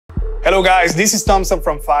Hello guys, this is Thompson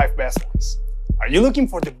from 5 Best Ones. Are you looking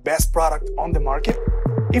for the best product on the market?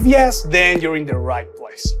 If yes, then you're in the right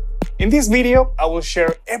place. In this video, I will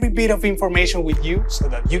share every bit of information with you so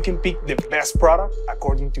that you can pick the best product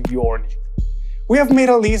according to your need. We have made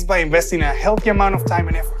a list by investing a healthy amount of time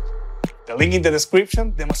and effort. The link in the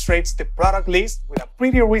description demonstrates the product list with a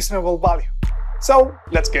pretty reasonable value. So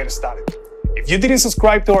let's get started. If you didn't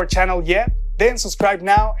subscribe to our channel yet, then subscribe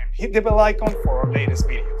now and hit the bell icon for our latest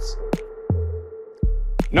videos.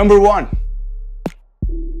 Number 1.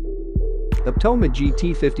 Optoma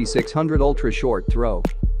GT5600 Ultra Short Throw.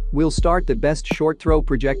 We'll start the best short throw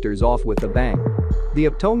projectors off with a bang. The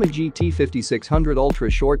Optoma GT5600 Ultra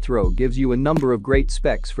Short Throw gives you a number of great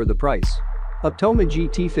specs for the price. Optoma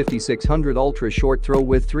GT5600 Ultra Short Throw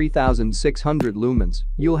with 3600 lumens,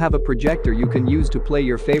 you'll have a projector you can use to play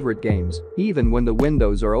your favorite games, even when the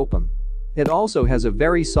windows are open. It also has a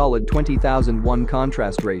very solid 20,001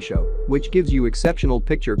 contrast ratio, which gives you exceptional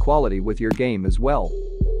picture quality with your game as well.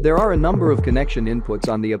 There are a number of connection inputs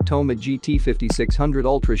on the Optoma GT5600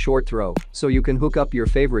 Ultra Short Throw, so you can hook up your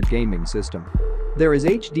favorite gaming system. There is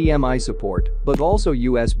HDMI support, but also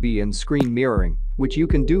USB and screen mirroring, which you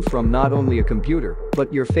can do from not only a computer,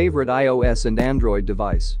 but your favorite iOS and Android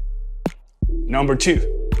device. Number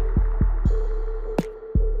 2.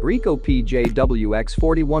 Ricoh PJ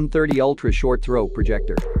WX4130 Ultra Short Throw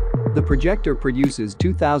Projector. The projector produces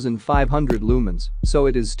 2500 lumens, so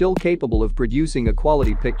it is still capable of producing a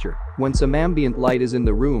quality picture when some ambient light is in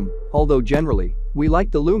the room, although generally, we like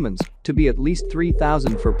the lumens to be at least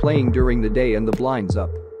 3000 for playing during the day and the blinds up.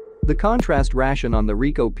 The contrast ration on the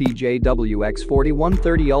Ricoh PJ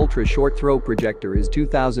WX4130 Ultra Short Throw Projector is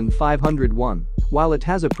 2501, while it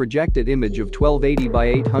has a projected image of 1280 by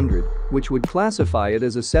 800, which would classify it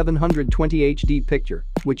as a 720 HD picture,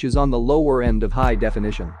 which is on the lower end of high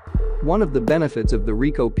definition. One of the benefits of the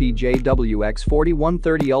Ricoh PJ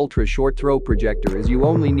WX4130 Ultra Short Throw Projector is you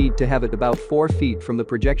only need to have it about 4 feet from the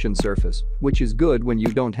projection surface, which is good when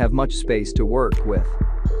you don't have much space to work with.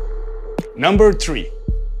 Number 3.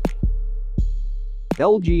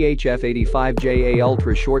 LG HF85JA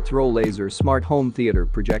Ultra Short Throw Laser Smart Home Theater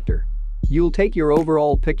Projector. You'll take your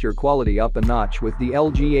overall picture quality up a notch with the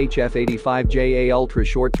LG HF85JA Ultra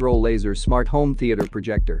Short Throw Laser Smart Home Theater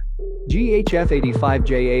Projector.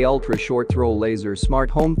 GHF85JA Ultra Short Throw Laser Smart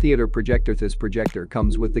Home Theater Projector. This projector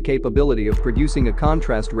comes with the capability of producing a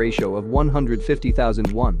contrast ratio of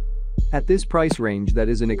 150,001. At this price range, that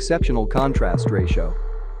is an exceptional contrast ratio.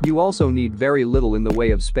 You also need very little in the way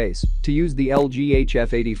of space to use the LG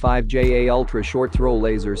HF85JA Ultra Short Throw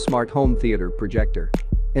Laser Smart Home Theater Projector.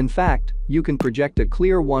 In fact, you can project a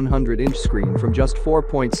clear 100-inch screen from just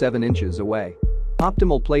 4.7 inches away.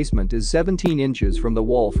 Optimal placement is 17 inches from the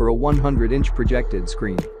wall for a 100-inch projected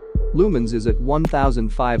screen. Lumens is at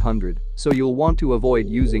 1500, so you'll want to avoid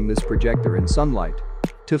using this projector in sunlight.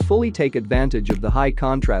 To fully take advantage of the high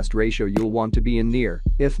contrast ratio, you'll want to be in near,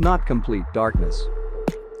 if not complete, darkness.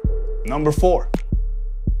 Number 4.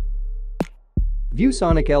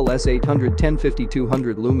 ViewSonic LS810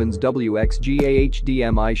 5200 lumens WXGA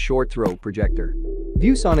HDMI Short Throw Projector.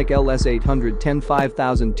 ViewSonic LS810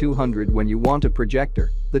 5200. When you want a projector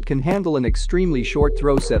that can handle an extremely short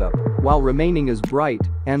throw setup while remaining as bright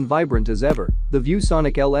and vibrant as ever, the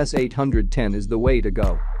ViewSonic LS810 is the way to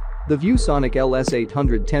go. The ViewSonic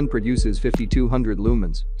LS810 produces 5200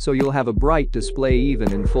 lumens, so you'll have a bright display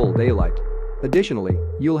even in full daylight. Additionally,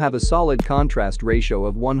 you'll have a solid contrast ratio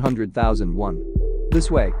of 100,001.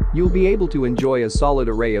 This way, you'll be able to enjoy a solid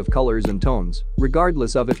array of colors and tones,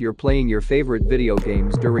 regardless of if you're playing your favorite video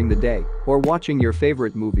games during the day or watching your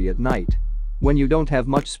favorite movie at night. When you don't have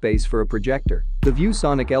much space for a projector, the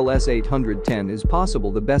ViewSonic LS810 is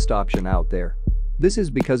possibly the best option out there. This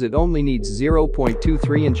is because it only needs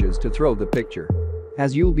 0.23 inches to throw the picture.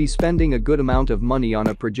 As you'll be spending a good amount of money on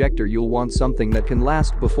a projector, you'll want something that can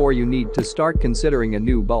last before you need to start considering a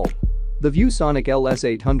new bulb. The ViewSonic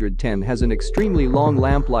LS810 has an extremely long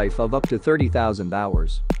lamp life of up to 30,000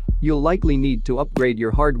 hours. You'll likely need to upgrade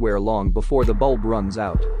your hardware long before the bulb runs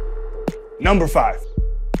out. Number 5.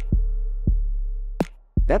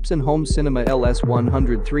 Epson Home Cinema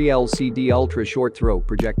LS100 3LCD Ultra Short Throw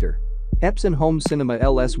Projector. Epson Home Cinema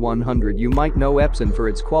LS100. You might know Epson for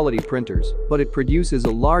its quality printers, but it produces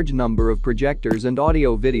a large number of projectors and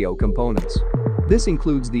audio-video components. This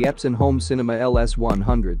includes the Epson Home Cinema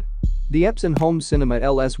LS100. The Epson Home Cinema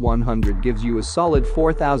LS100 gives you a solid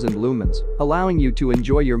 4000 lumens, allowing you to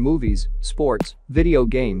enjoy your movies, sports, video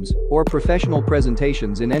games, or professional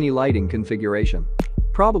presentations in any lighting configuration.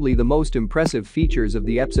 Probably the most impressive features of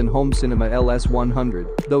the Epson Home Cinema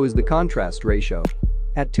LS100, though, is the contrast ratio.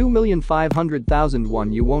 At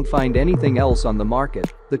 $2,500,000 you won't find anything else on the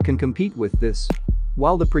market that can compete with this.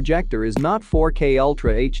 While the projector is not 4K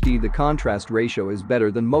Ultra HD, the contrast ratio is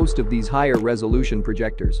better than most of these higher resolution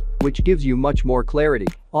projectors, which gives you much more clarity.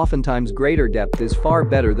 Oftentimes greater depth is far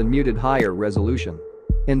better than muted higher resolution.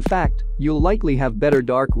 In fact, you'll likely have better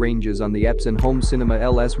dark ranges on the Epson Home Cinema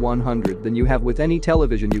LS100 than you have with any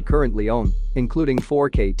television you currently own, including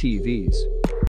 4K TVs.